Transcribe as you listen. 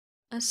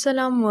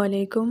Assalamu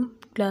alaikum,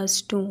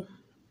 class 2.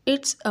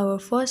 It's our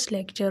first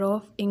lecture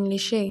of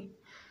English A.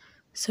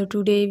 So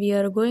today we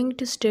are going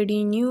to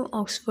study New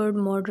Oxford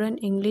Modern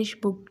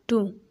English Book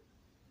 2.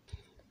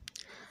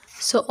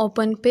 So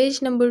open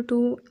page number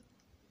 2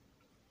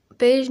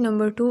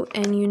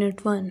 and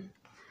Unit 1.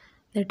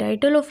 The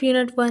title of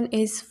Unit 1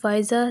 is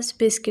Faiza's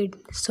Biscuit.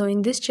 So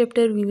in this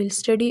chapter we will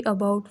study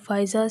about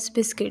Faiza's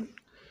Biscuit.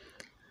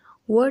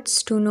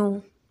 Words to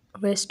know.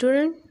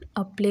 Restaurant,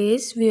 a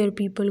place where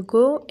people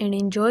go and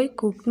enjoy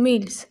cooked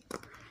meals.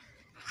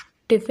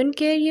 Tiffin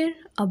carrier,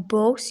 a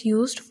box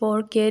used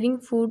for carrying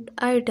food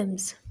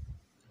items.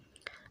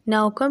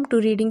 Now come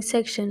to reading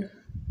section.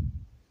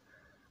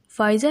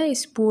 Faiza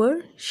is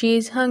poor, she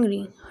is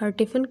hungry, her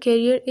tiffin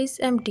carrier is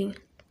empty.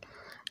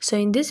 So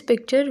in this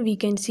picture we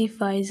can see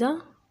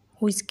Faiza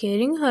who is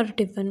carrying her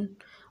tiffin,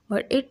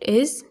 but it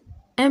is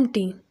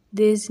empty.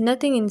 There is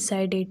nothing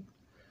inside it.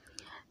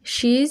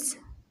 She is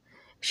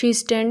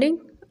standing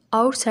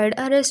outside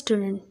a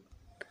restaurant.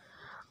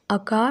 A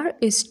car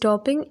is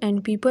stopping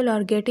and people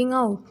are getting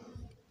out.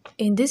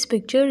 In this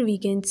picture we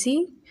can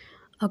see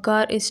a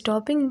car is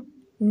stopping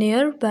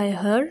nearby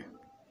her.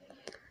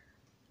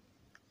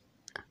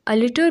 A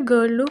little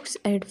girl looks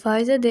at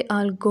Faiza. They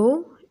all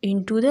go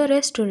into the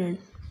restaurant.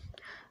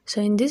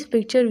 So in this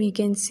picture we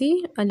can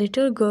see a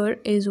little girl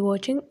is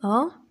watching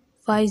a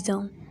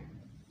Faiza.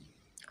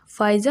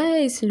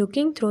 Faiza is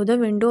looking through the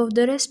window of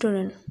the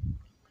restaurant.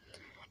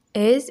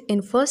 As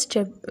in first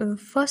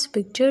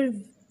picture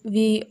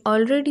we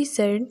already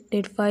said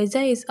that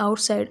Faiza is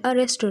outside a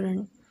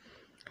restaurant.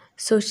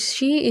 So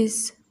she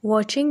is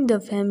watching the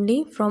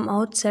family from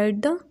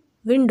outside the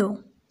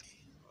window.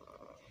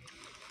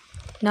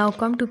 Now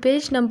come to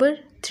page number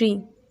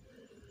 3.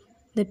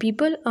 The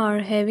people are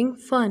having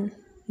fun.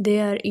 They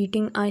are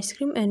eating ice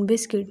cream and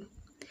biscuit.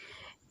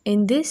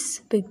 In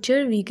this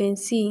picture we can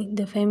see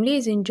the family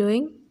is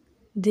enjoying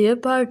their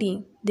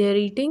party. They are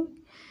eating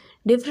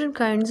different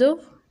kinds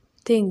of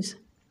things.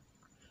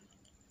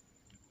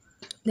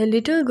 The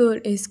little girl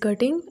is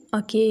cutting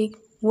a cake.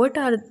 What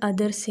are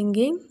others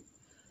singing?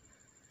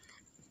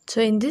 So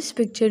in this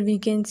picture we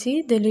can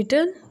see the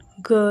little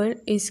girl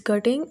is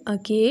cutting a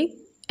cake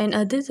and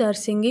others are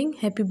singing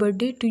happy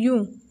birthday to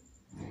you.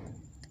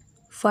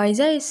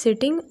 Faiza is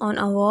sitting on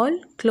a wall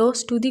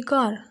close to the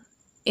car.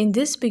 In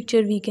this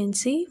picture we can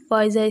see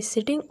Faiza is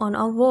sitting on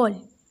a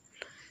wall.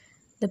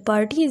 The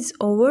party is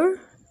over.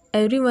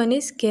 Everyone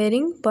is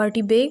carrying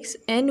party bags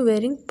and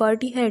wearing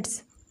party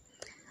hats.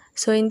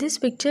 So in this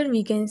picture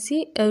we can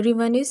see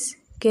everyone is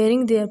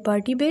carrying their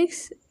party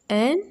bags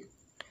and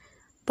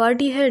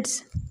party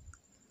hats.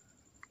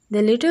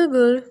 The little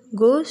girl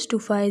goes to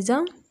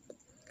Faiza.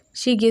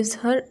 She gives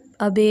her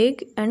a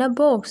bag and a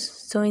box.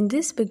 So in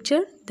this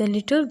picture the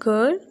little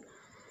girl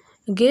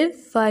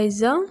gives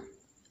Faiza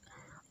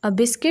a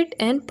biscuit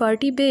and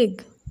party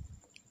bag.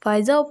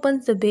 Faiza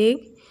opens the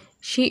bag.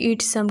 She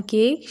eats some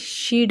cake.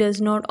 She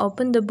does not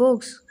open the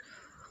box.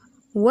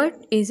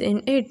 What is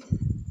in it?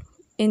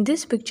 In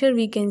this picture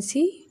we can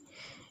see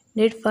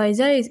that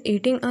Faiza is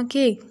eating a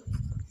cake.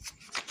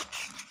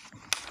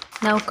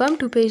 Now come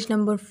to page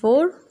number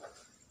 4.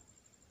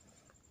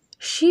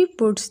 She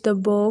puts the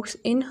box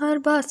in her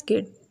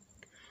basket.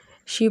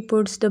 She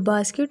puts the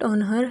basket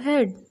on her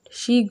head.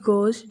 She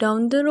goes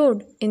down the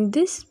road. In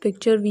this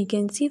picture we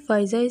can see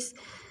Faiza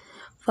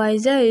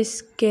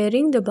is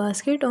carrying the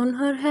basket on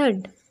her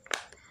head.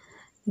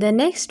 The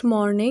next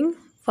morning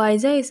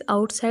Faiza is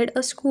outside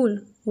a school.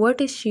 What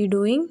is she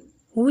doing?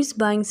 Who is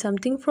buying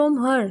something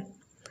from her?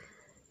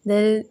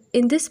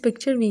 In this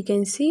picture we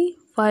can see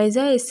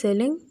Faiza is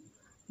selling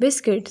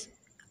biscuits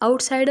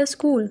outside a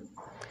school.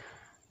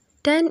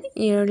 10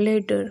 years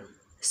later.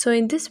 So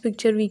in this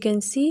picture we can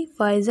see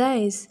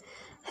Faiza is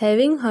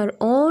having her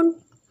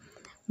own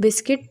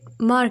biscuit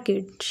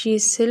market. She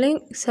is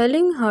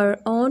selling her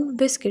own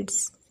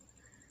biscuits.